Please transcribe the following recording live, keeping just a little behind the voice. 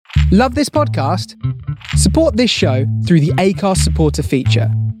Love this podcast? Support this show through the Acast supporter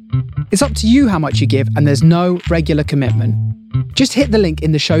feature. It's up to you how much you give, and there's no regular commitment. Just hit the link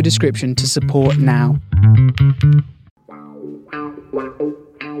in the show description to support now.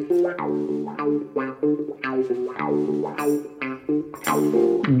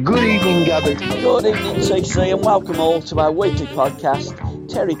 Good evening, Gavin. Good evening, TC, and welcome all to our weekly podcast.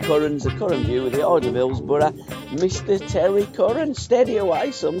 Terry Currans, the Curran View with the Isle of Hillsborough. Mr. Terry Curran, steady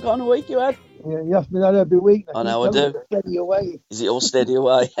away. Some kind of week you had? Yeah, you ask me that every week. I know I do. Steady away. Is it all steady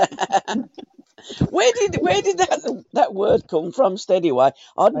away? Where did that word come from, steady away?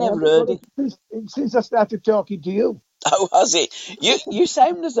 I'd never heard it. Since I started talking to you. Oh, has it? You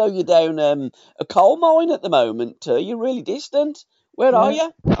sound as though you're down a coal mine at the moment. You're really distant. Where are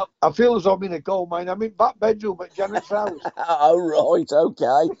you? I feel as though I'm in a coal mine. I'm in back bedroom at Janet's house. Oh, right,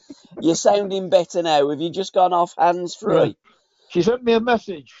 okay. You're sounding better now. Have you just gone off hands-free? Yeah. She sent me a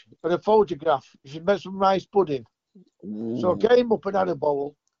message for a photograph. She made some rice pudding. Ooh. So I came up and had a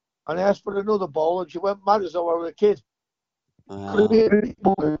bowl, and I asked for another bowl, and she went mad as though I were a kid.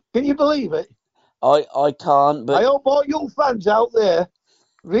 Can you believe it? I can't, but... I hope all you fans out there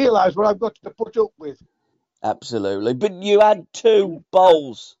realise what I've got to put up with. Absolutely. But you had 2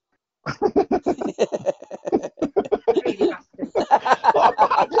 bowls. Did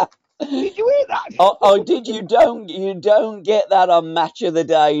you hear that? Oh, did you? Don't get that on Match of the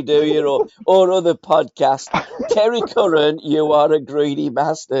Day, do you? Or other podcasts. Terry Curran, you are a greedy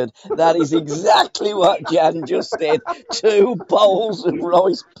bastard. That is exactly what Jan just said. 2 bowls of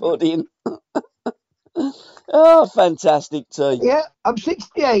rice pudding. Oh, fantastic tea. Yeah, I'm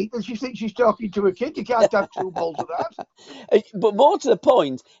 68 and she thinks she's talking to a kid. You can't have 2 bowls of that. But more to the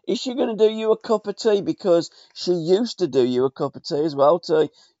point, is she going to do you a cup of tea? Because she used to do you a cup of tea as well, tea,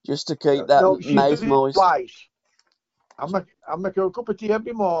 just to keep that mouth moist. Twice. I make her a cup of tea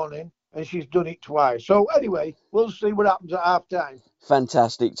every morning and she's done it twice. So anyway, we'll see what happens at half time.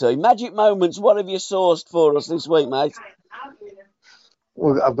 Fantastic tea. Magic moments, what have you sourced for us this week, mate?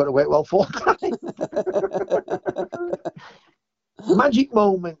 Well, I've got to wait for time. Magic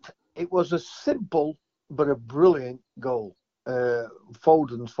moment. It was a simple but a brilliant goal.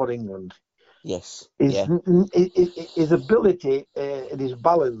 Foden's for England. Yes. His ability and his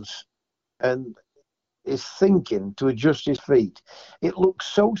balance and his thinking to adjust his feet. It looks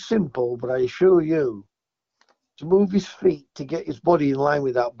so simple, but I assure you, to move his feet to get his body in line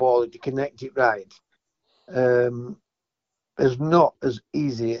with that ball and to connect it right. Is not as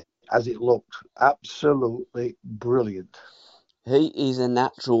easy as it looked. Absolutely brilliant. He is a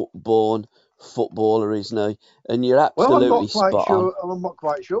natural born footballer, isn't he? And you're absolutely spot on. I'm not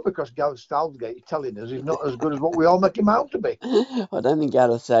quite sure because Gareth Southgate is telling us he's not as good as what we all make him out to be. I don't think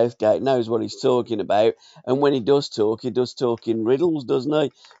Gareth Southgate knows what he's talking about. And when he does talk in riddles, doesn't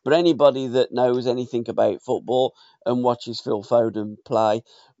he? But anybody that knows anything about football and watches Phil Foden play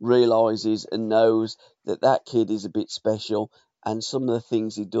realises and knows that kid is a bit special. And some of the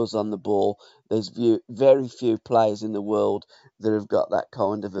things he does on the ball, there's very few players in the world that have got that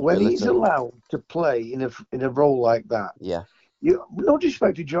kind of ability. When he's allowed to play in a role like that, yeah. No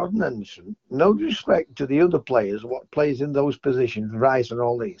disrespect to Jordan Henderson, no disrespect to the other players, what plays in those positions, Rice and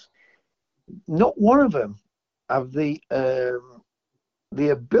all these. Not one of them have the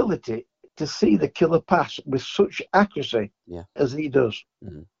ability to see the killer pass with such accuracy as he does.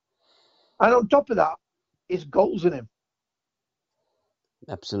 Mm-hmm. And on top of that, his goals in him.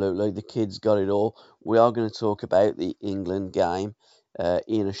 Absolutely, the kid's got it all. We are going to talk about the England game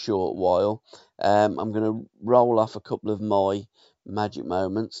in a short while. I'm going to roll off a couple of my magic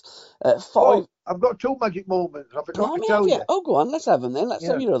moments. I've got 2 magic moments. I forgot to tell you. Oh, go on, let's have them then. Let's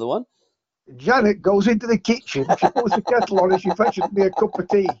have your other one. Janet goes into the kitchen, she puts the kettle on and she fetches me a cup of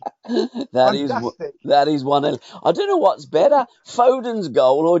tea. That is one. I don't know what's better, Foden's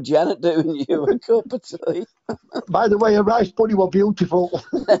goal or Janet doing you a cup of tea. By the way, a rice pudding was beautiful.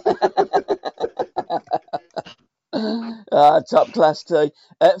 Top class tea.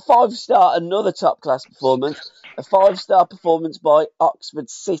 5-star, another top class performance. A 5-star performance by Oxford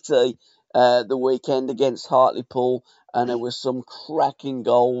City the weekend against Hartlepool. And there were some cracking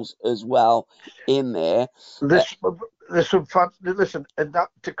goals as well in there. There's some listen, and that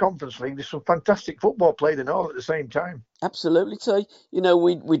to Conference League, there's some fantastic football played and all at the same time. Absolutely, T. You know,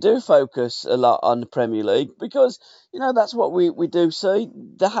 we do focus a lot on the Premier League because, you know, that's what we do see.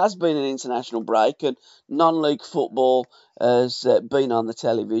 There has been an international break and non-league football has been on the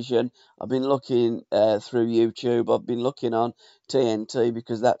television. I've been looking through YouTube. I've been looking on TNT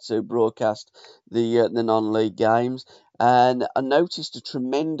because that's who broadcast the non-league games. And I noticed a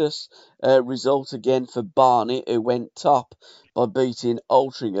tremendous result again for Barnet, who went top by beating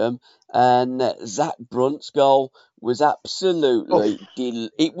Altrincham, and Zach Brunt's goal was absolutely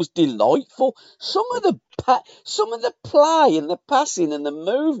it was delightful. Some of the play and the passing and the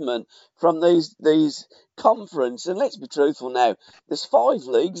movement from these conference, and let's be truthful now, there's 5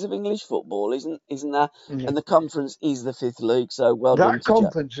 leagues of English football, isn't there? Yeah. And the conference is the 5th league, so well done That to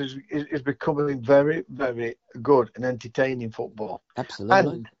Jack. conference is becoming very, very good and entertaining football.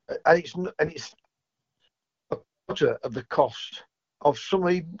 Absolutely. And it's a quarter of the cost of some of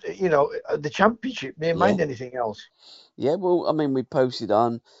the championship. Never mind anything else. Yeah, well, I mean, we posted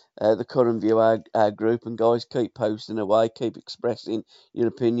on the Curran View, our group, and guys, keep posting away, keep expressing your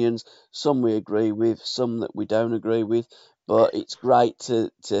opinions. Some we agree with, some that we don't agree with, but it's great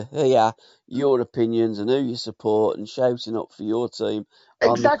to hear your opinions and who you support and shouting up for your team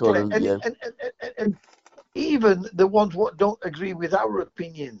on the Curran View. And even the ones what don't agree with our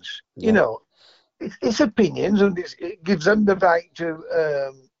opinions, it's opinions, and it gives them the right to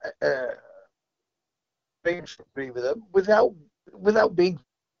agree with them without being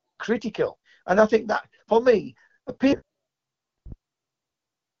critical. And I think that, for me,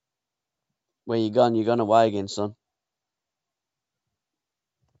 where you gone? You're gone away again, son.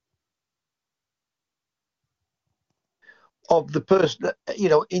 Of the person,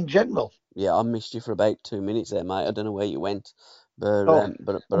 in general. Yeah, I missed you for about 2 minutes there, mate. I don't know where you went, but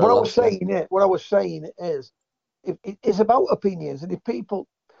what I was saying is, it's about opinions, and if people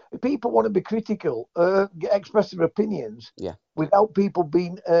want to be critical, express their opinions, without people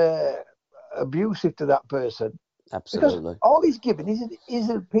being abusive to that person. Absolutely. Because all he's giving is his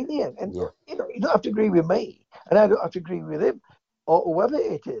opinion, and you don't have to agree with me, and I don't have to agree with him or whoever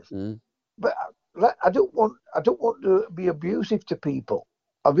it is. But I don't want to be abusive to people.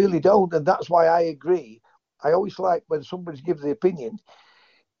 I really don't, and that's why I agree. I always like when somebody gives the opinion.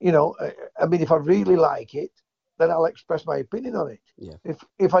 I mean, if I really like it, then I'll express my opinion on it. Yeah.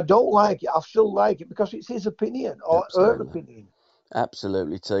 If I don't like it, I'll still like it because it's his opinion or her opinion.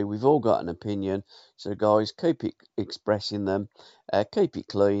 Absolutely, T. We've all got an opinion, so guys, keep expressing them. Keep it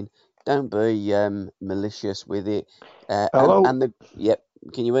clean. Don't be malicious with it. Hello. Yep.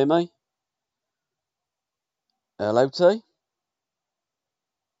 Can you hear me? Hello, T.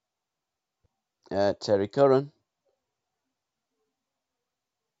 Terry Curran.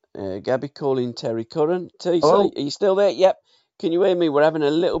 Gabby calling Terry Curran. TC, Hello? Are you still there? Yep. Can you hear me? We're having a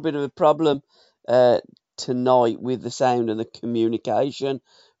little bit of a problem tonight with the sound and the communication,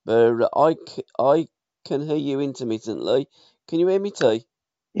 but I can hear you intermittently. Can you hear me, T?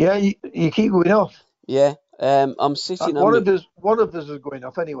 Yeah, you keep going off. Yeah. I'm sitting on one of us is going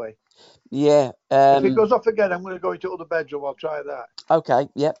off anyway. Yeah. If it goes off again, I'm going to go into the other bedroom. I'll try that. Okay.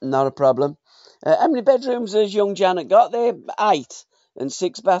 Yep. Not a problem. How many bedrooms has young Janet got there? 8 and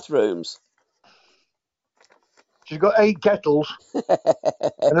 6 bathrooms. She's got 8 kettles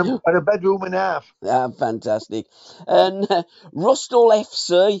and a bedroom and a half. Fantastic. And Rustall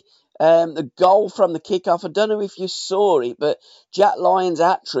FC, the goal from the kickoff. I don't know if you saw it, but Jack Lyons'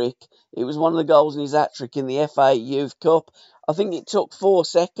 hat-trick, it was one of the goals in his hat-trick in the FA Youth Cup. I think it took 4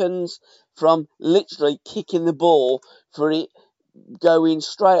 seconds from literally kicking the ball for it going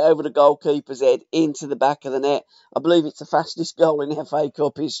straight over the goalkeeper's head into the back of the net. I believe it's the fastest goal in FA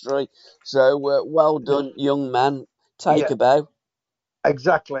Cup history. So well done, young man. Take a bow.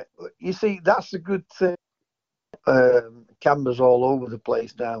 Exactly. You see, that's the good thing. Cameras all over the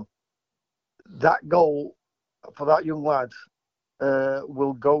place now. That goal for that young lad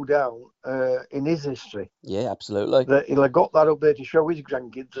will go down in his history. Yeah, absolutely. He'll have got that up there to show his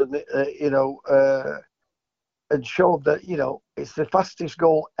grandkids, and and show that it's the fastest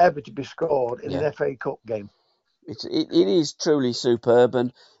goal ever to be scored in an FA Cup game. It is truly superb,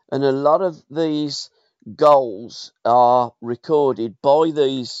 and a lot of these goals are recorded by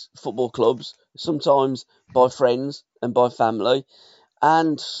these football clubs, sometimes by friends and by family,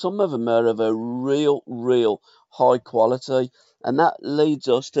 and some of them are of a real high quality, and that leads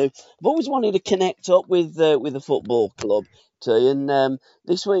us to. I've always wanted to connect up with a football club, T, and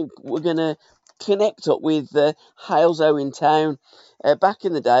this week we're going to connect up with Haleshoe in town. Back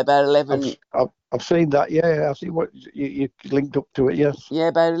in the day, about 11. I've seen that. Yeah, I've seen what you linked up to it. Yes. Yeah,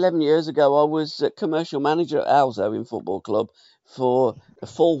 about 11 years ago, I was commercial manager at Haleshoe in Football Club for a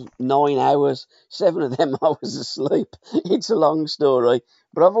full 9 hours. 7 of them I was asleep. It's a long story,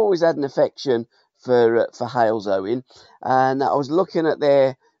 but I've always had an affection for Haleshoe, and I was looking at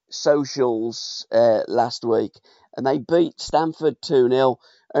their socials last week, and they beat Stamford 2-0,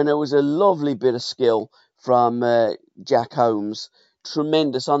 and it was a lovely bit of skill from Jack Holmes.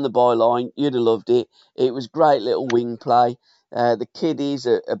 Tremendous on the byline. You'd have loved it. It was great little wing play. The kiddies,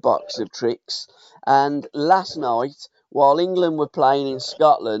 a box of tricks. And last night while England were playing in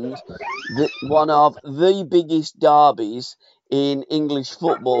Scotland, one of the biggest derbies in English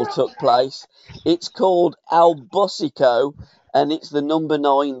football took place. It's called El Busico, and it's the number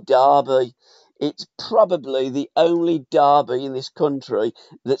 9 derby. It's probably the only derby in this country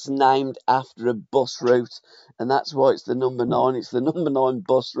that's named after a bus route, and that's why it's the number 9. It's the number 9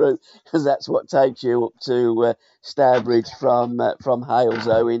 bus route, because that's what takes you up to Stourbridge from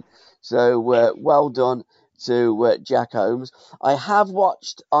Halesowen. So well done to Jack Holmes. I have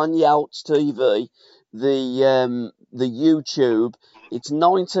watched on Yelts TV the YouTube. It's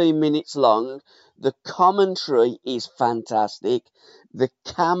 19 minutes long. The commentary is fantastic. The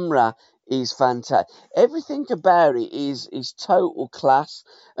camera is fantastic. Everything about it is total class,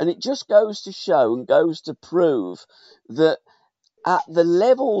 and it just goes to show and goes to prove that at the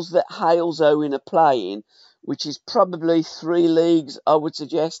levels that Halesowen are playing, which is probably 3 leagues, I would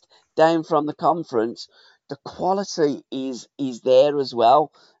suggest, down from the conference, the quality is there as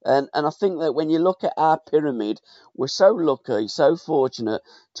well. And I think that when you look at our pyramid, we're so lucky, so fortunate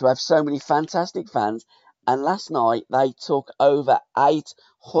to have so many fantastic fans. And last night they took over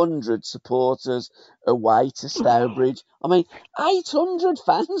 800 supporters away to Stourbridge. I mean, 800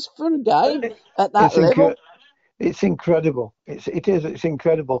 fans for a game at that It's level. It's incredible. It's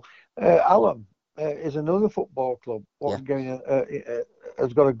incredible. Alum is another football club. What's going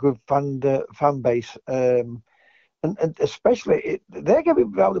has got a good fan base, and especially they're going to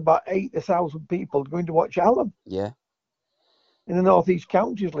be around about 80,000 people going to watch Alum. Yeah. In the North East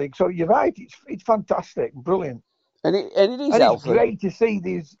Counties League. So you're right. It's fantastic, brilliant, and it is and healthy. It's great to see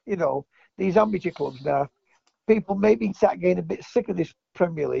these amateur clubs now. People maybe start getting a bit sick of this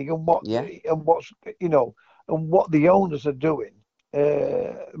Premier League and what the owners are doing,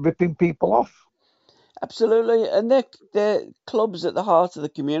 ripping people off. Absolutely, and they're clubs at the heart of the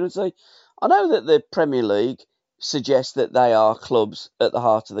community. I know that the Premier League suggests that they are clubs at the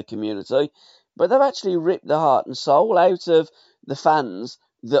heart of the community, but they've actually ripped the heart and soul out of the fans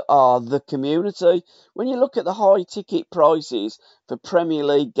that are the community. When you look at the high ticket prices for Premier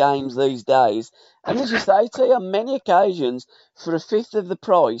League games these days, and as you say, T, on many occasions, for a fifth of the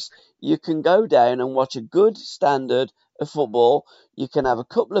price, you can go down and watch a good standard of football. You can have a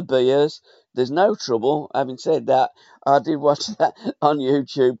couple of beers. There's no trouble. Having said that, I did watch that on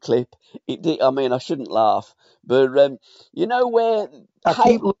YouTube clip. It did. I mean, I shouldn't laugh, but you know where I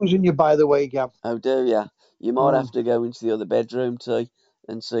keep losing you, by the way, Gab. Oh, do you? You might have to go into the other bedroom, T,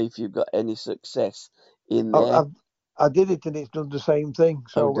 and see if you've got any success in there. I did it and it's done the same thing.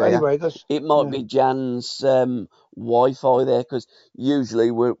 So anyway, it might be Jan's Wi-Fi there, because usually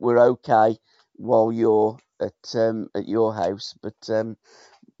we're okay while you're at your house, but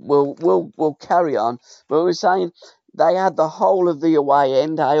we'll carry on. But we're saying they had the whole of the away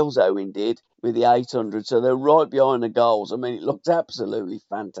end, Halesowen did, with the 800, so they're right behind the goals. I mean, it looked absolutely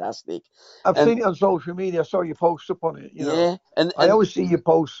fantastic. I've seen it on social media. I saw you post up on it. You know, and I always see you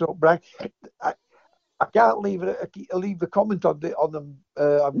post up, Brad. I can't leave the comment on them.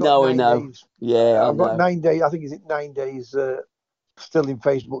 I've got 9 days. Yeah, I've got 9 days. I think it's 9 days still in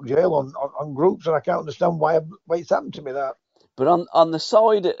Facebook jail on groups, and I can't understand why it's happened to me that. But on the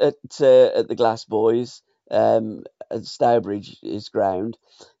side at the Glass Boys, at Stourbridge's ground,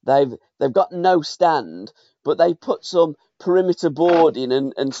 they've got no stand, but they put some perimeter boarding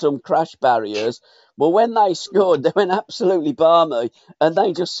and some crash barriers. Well, when they scored, they went absolutely balmy, and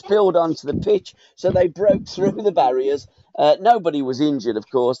they just spilled onto the pitch, so they broke through the barriers. Nobody was injured, of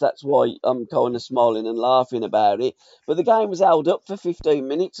course. That's why I'm kind of smiling and laughing about it. But the game was held up for 15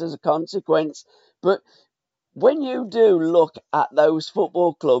 minutes as a consequence. But when you do look at those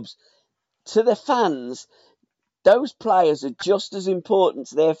football clubs, to the fans, those players are just as important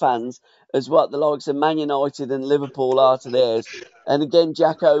to their fans as what the likes of Man United and Liverpool are to theirs. And again,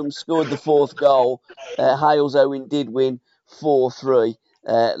 Jack Holmes scored the 4th goal. Halesowen did win 4-3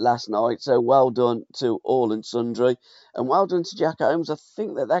 last night. So well done to all and sundry. And well done to Jack Holmes. I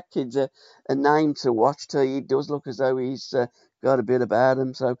think that kid's a name to watch. He does look as though he's got a bit about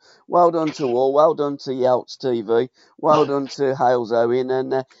him. So well done to all. Well done to Yelts TV. Well done to Halesowen.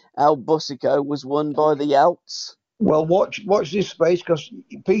 And El Busico was won by the Yelts. Well, watch this space, because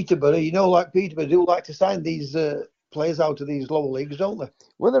Peterborough, like Peterborough do like to sign these players out of these lower leagues, don't they?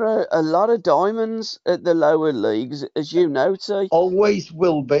 Well, there are a lot of diamonds at the lower leagues, as you know, T. Always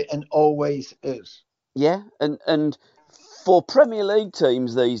will be and always is. Yeah, and for Premier League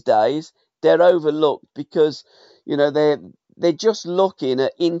teams these days, they're overlooked because, they're just looking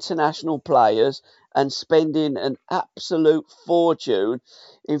at international players and spending an absolute fortune.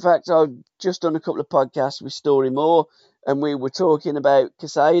 In fact, I've just done a couple of podcasts with Story Moore and we were talking about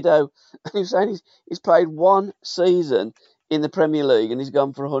Casado, and he was saying he's played one season in the Premier League and he's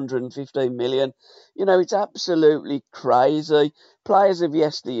gone for 115 million. You know, it's absolutely crazy. Players of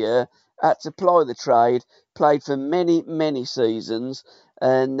yesteryear had to ply the trade, played for many, many seasons,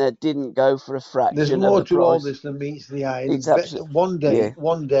 and didn't go for a There's fraction of more the to all price. this than meets the eye. It's And yeah.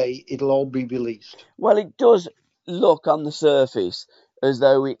 one day, it'll all be released. Well, it does look on the surface as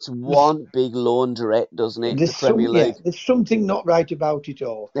though it's There's, one big laundrette, doesn't it? The Premier League. there's something not right about it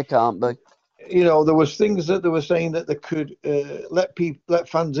all. There can't be. You know, there was things that they were saying that they could let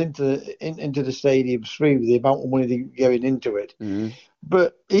fans into the stadiums free with the amount of money they're getting into it. Mm.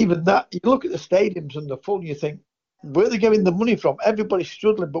 But even that, you look at the stadiums and the full, you think, where are they getting the money from? Everybody's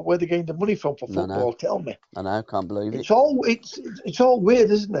struggling, but where are they getting the money from for football? No. Tell me. I know, can't believe it. It's all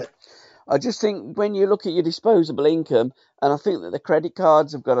weird, isn't it? I just think when you look at your disposable income, and I think that the credit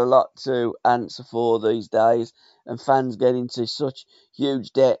cards have got a lot to answer for these days, and fans get into such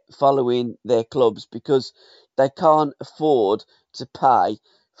huge debt following their clubs because they can't afford to pay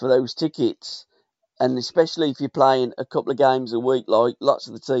for those tickets. And especially if you're playing a couple of games a week, like lots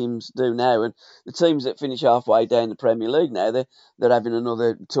of the teams do now, and the teams that finish halfway down the Premier League now, they're having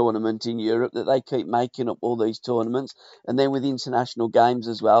another tournament in Europe that they keep making up all these tournaments, and then with international games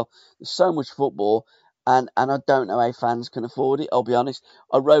as well. There's so much football, and I don't know how fans can afford it. I'll be honest.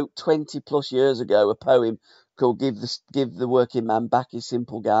 I wrote 20 plus years ago a poem called "Give the Working Man Back His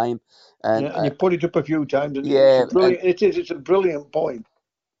Simple Game," and you put it up a few times, and yeah, it's a brilliant point.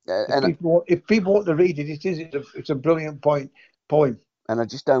 If people want to read it, it's a brilliant poem. And I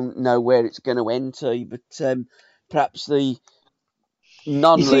just don't know where it's going to enter. But perhaps the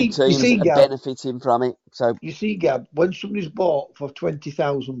non-league teams are Gab, benefiting from it. So you see, Gab, when somebody's bought for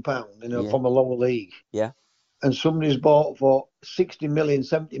 £20,000, from a lower league, yeah, and somebody's bought for 60 million,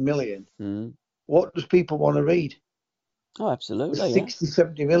 70 million, what does people want to read? Oh, absolutely, 60,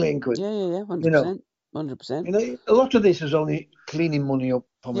 70 million quid. Yeah, 100%, 100%. You know, a lot of this is only cleaning money up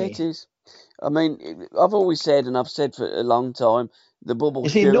for me. Yeah, it is. I mean, I've always said, and I've said for a long time, the bubble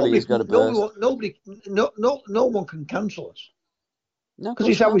surely has got to burst. No one can cancel us. No, because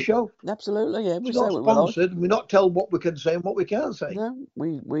it's our show. Absolutely, yeah. It's not sponsored. We're not told what we can say and what we can't say. No,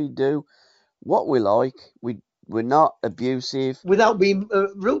 we do what we like. We're not abusive. Without being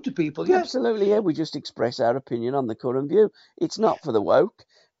rude to people, yeah. Absolutely, yeah. We just express our opinion on the current view. It's not for the woke,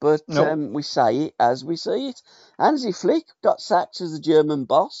 but we say it as we see it. Hansi Flick got sacked as the German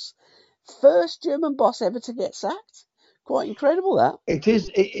boss. First German boss ever to get sacked. Quite incredible, that. It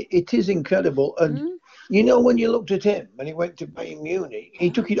is incredible. And, you know, when you looked at him, when he went to Bayern Munich,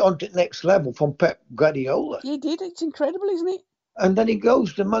 he took it on to the next level from Pep Guardiola. He did. It's incredible, isn't it? And then he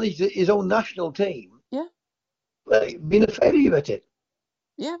goes to manage his own national team. Yeah. Being a failure at it.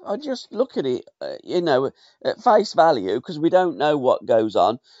 Yeah, I just look at it, at face value, because we don't know what goes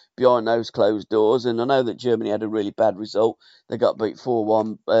on behind those closed doors. And I know that Germany had a really bad result. They got beat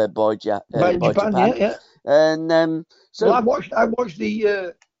 4-1 by Japan. Yeah. And so I watched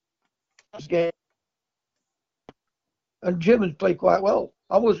the game, and Germans played quite well.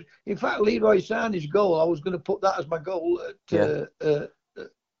 In fact, Leroy Sané's goal, I was going to put that as my goal to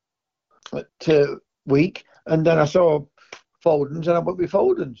week, and then I saw Foden's, and I went with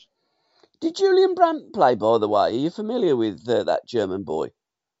Foden's. Did Julian Brandt play, by the way? Are you familiar with that German boy?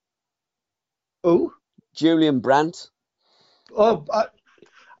 Who? Julian Brandt. Oh,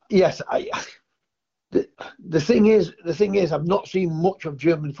 yes. The thing is, I've not seen much of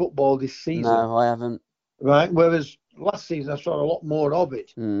German football this season. No, I haven't. Right, whereas last season I saw a lot more of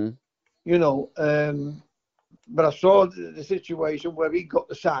it. Mm. You know, but I saw the situation where he got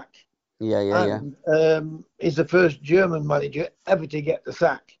the sack. Yeah. He's the first German manager ever to get the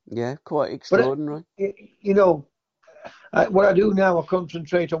sack. Yeah, quite extraordinary. But, you know, what I do now, I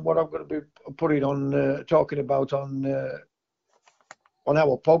concentrate on what I'm going to be putting on, talking about on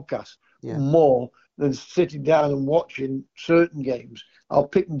our podcast more than sitting down and watching certain games. I'll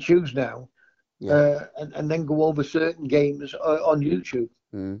pick and choose now, and then go over certain games on YouTube.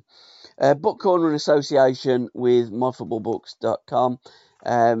 Book Corner in association with myfootballbooks.com.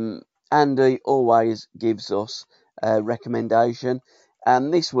 Andy always gives us a recommendation,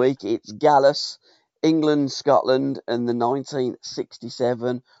 and this week it's Gallus, England, Scotland, and the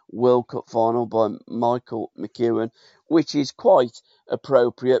 1967 World Cup final by Michael McEwen, which is quite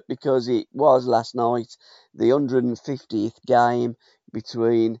appropriate because it was last night the 150th game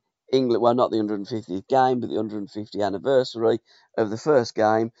between England, well, not the 150th game, but the 150th anniversary of the first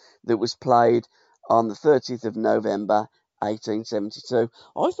game that was played on the 30th of November 1872.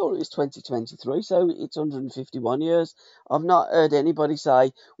 I thought it was 2023, so it's 151 years. I've not heard anybody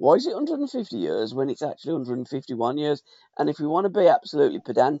say, why is it 150 years when it's actually 151 years? And if we want to be absolutely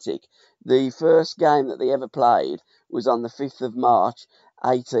pedantic, the first game that they ever played was on the 5th of March,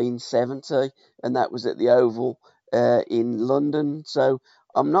 1870, and that was at the Oval in London. So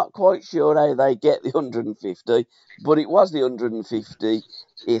I'm not quite sure how they get the 150, but it was the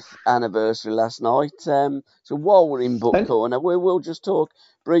 150th anniversary last night. So while we're in Book And Corner, we will just talk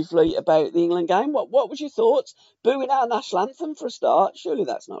briefly about the England game. What was your thoughts? Booing our national anthem for a start? Surely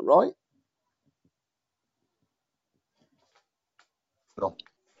that's not right.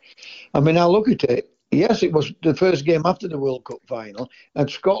 I mean, I look at it. Yes, it was the first game after the World Cup final, and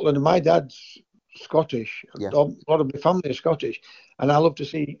Scotland. And my dad's Scottish. Yeah. A lot of my family is Scottish, and I love to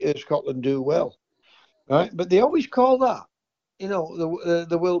see Scotland do well, right? But they always call that,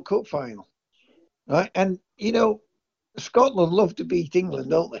 the World Cup final, right? And Scotland love to beat England,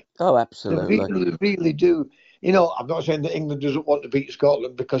 don't they? Oh, They absolutely. really do. I'm not saying that England doesn't want to beat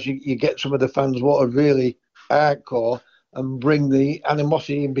Scotland, because you get some of the fans what are really hardcore and bring the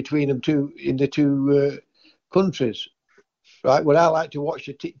animosity in between the two countries, right? Well, I like to watch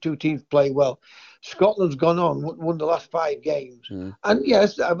the two teams play well. Scotland's gone on, won the last 5 games. And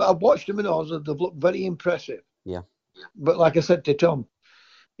yes, I've watched them, and they've looked very impressive. Yeah. But like I said to Tom,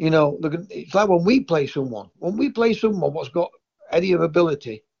 it's like when we play someone what's got any of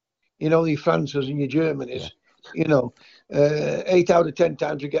ability, the Frances and your Germanys, 8 out of 10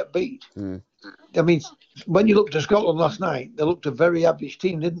 times we get beat. I mean, when you looked at Scotland last night, they looked a very average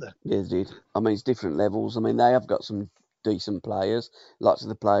team, didn't they? Yeah, they did. I mean, it's different levels. I mean, they have got some decent players. Lots of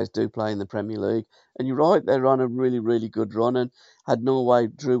the players do play in the Premier League. And you're right, they're on a really, really good run. And had Norway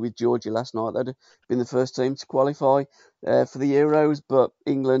drew with Georgia last night, they'd have been the first team to qualify for the Euros. But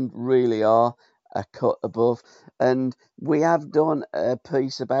England really are a cut above. And we have done a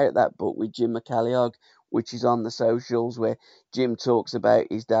piece about that book with Jim McCalliog, which is on the socials, where Jim talks about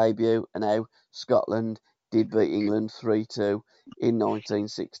his debut and how Scotland did beat England 3-2 in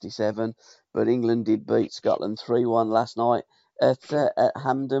 1967, but England did beat Scotland 3-1 last night at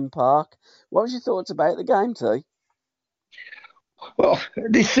Hampden Park. What was your thoughts about the game, T? Well,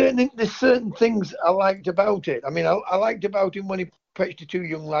 there's certain things I liked about it. I mean, I liked about him when he pitched the 2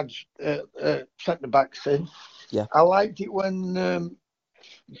 young lads centre backs in. Yeah. I liked it when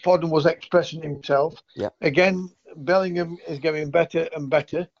Fodden was expressing himself. Yeah. Again, Bellingham is getting better and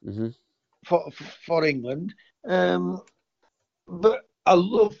better for England. But I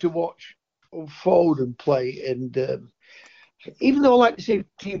love to watch Foden play, and even though I like to see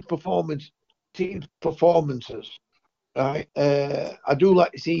team performances, right? I do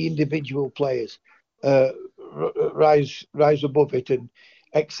like to see individual players rise above it and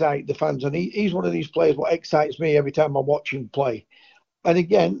excite the fans. And he's one of these players what excites me every time I watch him play. And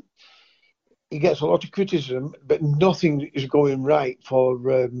again, he gets a lot of criticism, but nothing is going right for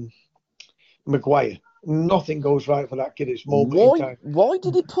Maguire. Nothing goes right for that kid at this moment in time. Why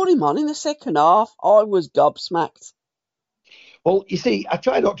did he put him on in the second half? I was gobsmacked. Well, you see, I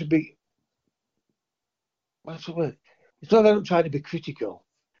try not to be. What's the word? It's not that I'm trying to be critical.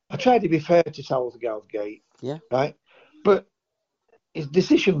 I try to be fair to Southgate. Yeah. Right? But his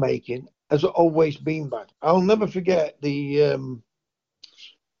decision making has always been bad. I'll never forget the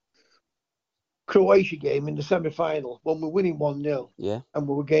Croatia game in the semi-final when we're winning 1-0. Yeah. And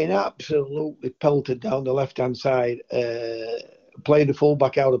we were getting absolutely pelted down the left-hand side, playing the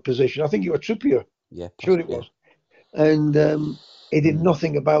fullback out of position. I think it was Trippier. Yeah. Sure it was. And he did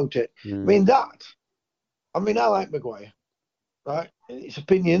nothing about it. I like Maguire, right? It's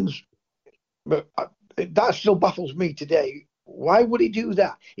opinions, but that still baffles me today. Why would he do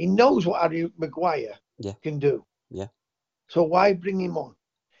that? He knows what Harry Maguire can do. Yeah. So why bring him on?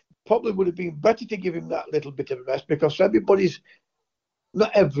 Probably would have been better to give him that little bit of rest, because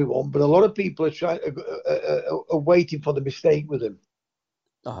not everyone, but a lot of people are waiting for the mistake with him.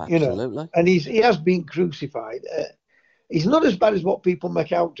 Oh, absolutely. And he has been crucified. He's not as bad as what people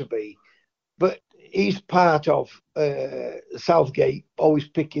make out to be, but he's part of Southgate always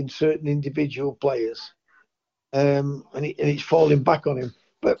picking certain individual players, and it's falling back on him.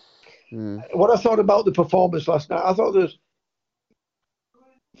 But what I thought about the performance last night, I thought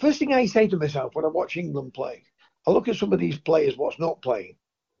first thing I say to myself when I watch England play, I look at some of these players what's not playing.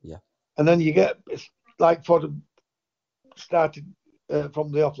 Yeah. And then you get, like Fodden started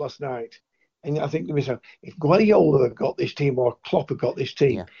from the off last night, and I think to myself, if Guardiola had got this team or Klopp had got this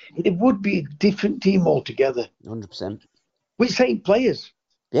team, it would be a different team altogether. 100%. With same players.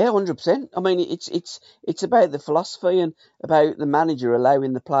 Yeah, 100%. I mean, it's about the philosophy and about the manager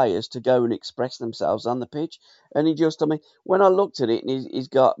allowing the players to go and express themselves on the pitch. And I mean, when I looked at it, and he's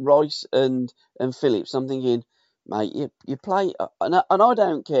got Rice and Phillips, I'm thinking, mate, you play, and I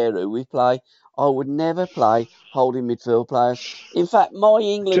don't care who we play. I would never play holding midfield players. In fact, my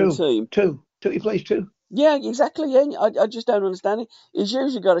England team. Two. He plays two. Yeah, exactly. Yeah, I just don't understand it. He's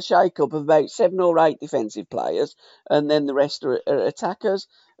usually got a shake-up of about 7 or 8 defensive players, and then the rest are attackers.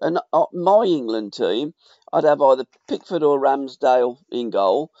 And my England team, I'd have either Pickford or Ramsdale in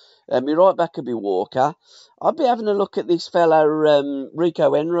goal. My right back would be Walker. I'd be having a look at this fella,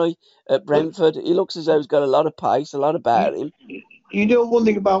 Rico Henry at Brentford. He looks as though he's got a lot of pace, a lot about him. You know one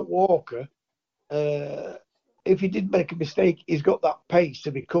thing about Walker, if he did make a mistake, he's got that pace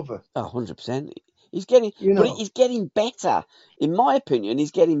to recover. Oh, 100%. He's getting, but he's getting better. In my opinion,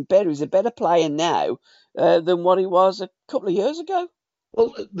 he's getting better. He's a better player now than what he was a couple of years ago.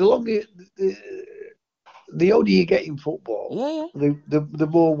 Well, the longer, the older you get in football, the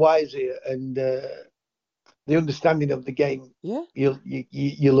more wiser and the understanding of the game,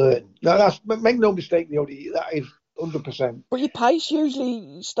 you learn. Now, make no mistake, the older that is 100%. But your pace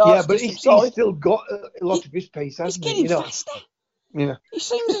usually starts. Yeah, but he's still got a lot of his pace, hasn't he? He's getting faster. Yeah. He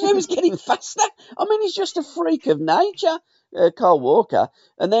seems as though he's getting faster. I mean, he's just a freak of nature, Kyle Walker.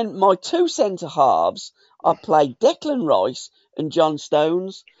 And then my 2 centre halves, I play Declan Rice and John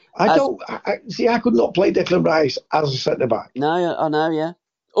Stones. I could not play Declan Rice as a centre back. No, I know, yeah.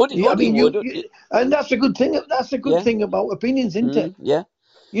 Would. And that's a good thing. That's a good thing about opinions, isn't it? Yeah.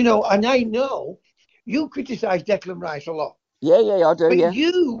 You know, and I know you criticise Declan Rice a lot. Yeah, I do, but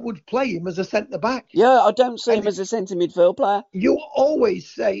you would play him as a centre-back. Yeah, I don't see him as a centre midfield player. You always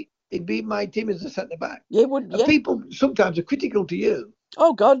say, he'd be my team as a centre-back. Yeah, would. And people sometimes are critical to you.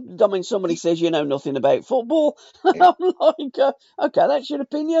 Oh, God. I mean, somebody says you know nothing about football. Yeah. I'm like, okay, that's your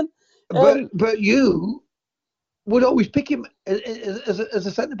opinion. But you would always pick him as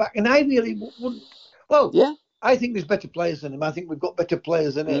a centre-back. And I really wouldn't. Well, yeah. I think there's better players than him. I think we've got better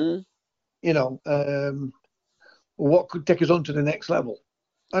players than him. You know, what could take us on to the next level.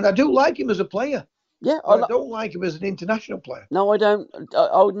 And I do like him as a player. Yeah. I don't like him as an international player. No, I don't.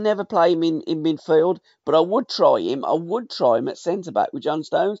 I would never play him in midfield, but I would try him. I would try him at centre-back with John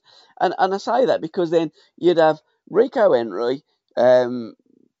Stones. And I say that because then you'd have Rico Henry, Declan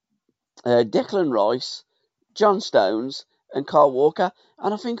Rice, John Stones, and Kyle Walker.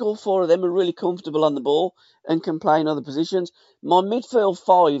 And I think all 4 of them are really comfortable on the ball and can play in other positions. My midfield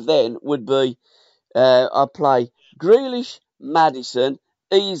 5 then would be, I'd play Grealish, Maddison,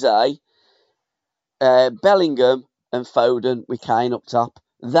 Eze, Bellingham and Foden with Kane up top.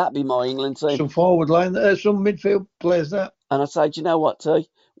 That'd be my England team. Some forward line, some midfield players there. And I say, do you know what, T?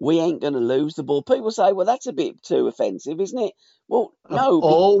 We ain't going to lose the ball. People say, well, that's a bit too offensive, isn't it? Well, no.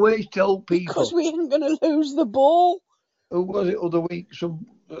 Always tell people. Because we ain't going to lose the ball. Who was it other week? Some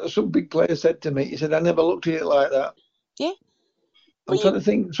big player said to me, he said, I never looked at it like that. Yeah. I'm trying to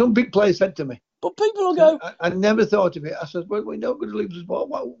think. Some big player said to me. But people will go... I never thought of it. I said, well, we're not going to lose the ball.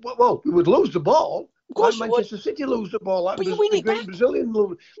 Well, we would lose the ball. Of course like Manchester City lose the ball. Like but you win the it great back. Brazilian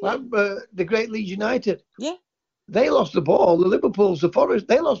lose. Like the great Leeds United. Yeah. They lost the ball. The Liverpools, the Forest,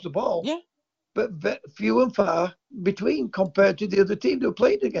 they lost the ball. Yeah. But few and far between compared to the other team they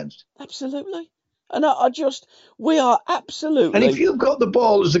played against. Absolutely. And we are absolutely... And if you've got the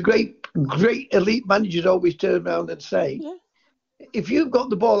ball, as the great elite managers always turn around and say, if you've got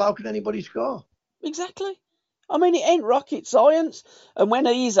the ball, how can anybody score? Exactly. I mean, it ain't rocket science. And when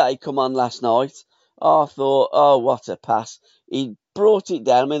Eze come on last night, I thought, oh, what a pass. He brought it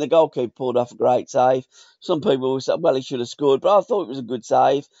down. I mean, the goalkeeper pulled off a great save. Some people will say, well, he should have scored, but I thought it was a good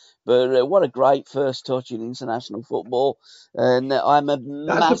save. But what a great first touch in international football. And I'm a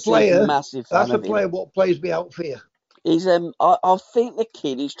massive fan of him. That's a player what plays me out fear. He's I think the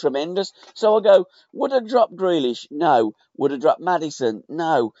kid is tremendous. So I go, would I drop Grealish? No. Would I drop Maddison?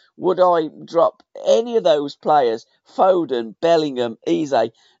 No. Would I drop any of those players? Foden, Bellingham,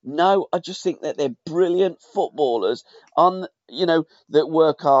 Eze? No. I just think that they're brilliant footballers that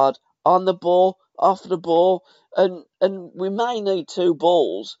work hard on the ball, off the ball, and we may need 2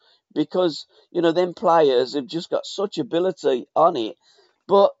 balls because them players have just got such ability on it.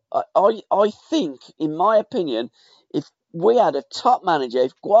 But I think, in my opinion, if we had a top manager,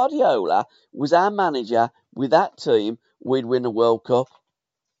 if Guardiola was our manager with that team, we'd win the World Cup.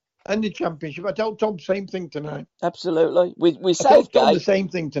 And the Championship. I told Tom the same thing tonight. Absolutely. With Southgate. I told Tom the same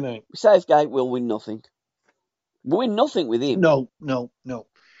thing tonight. Southgate will win nothing. We'll win nothing with him. No.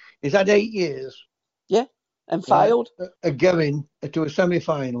 He's had 8 years. Yeah, and failed. Going to a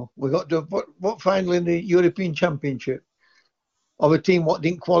semi-final. We got to what final in the European Championship? of a team what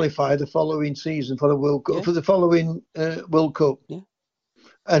didn't qualify the following season for the World Cup, for the following World Cup. Yeah.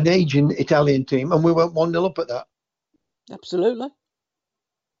 An aging Italian team, and we went 1-0 up at that. Absolutely.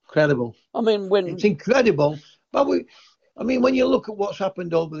 Incredible. I mean, it's incredible. But when you look at what's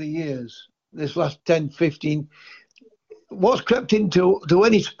happened over the years, this last 10, 15, what's crept into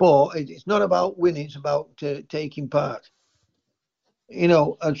any sport, it's not about winning, it's about taking part.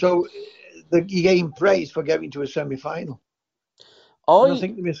 And so you gain praise for getting to a semi-final. And I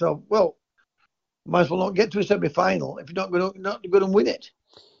think to myself, well, might as well not get to a semi-final if you're not going to win it.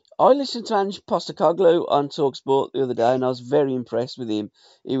 I listened to Ange Postecoglou on TalkSport the other day, and I was very impressed with him.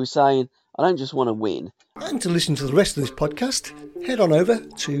 He was saying, I don't just want to win. And to listen to the rest of this podcast, head on over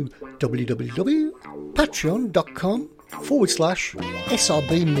to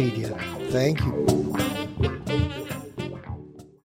www.patreon.com/SRB Media. Thank you.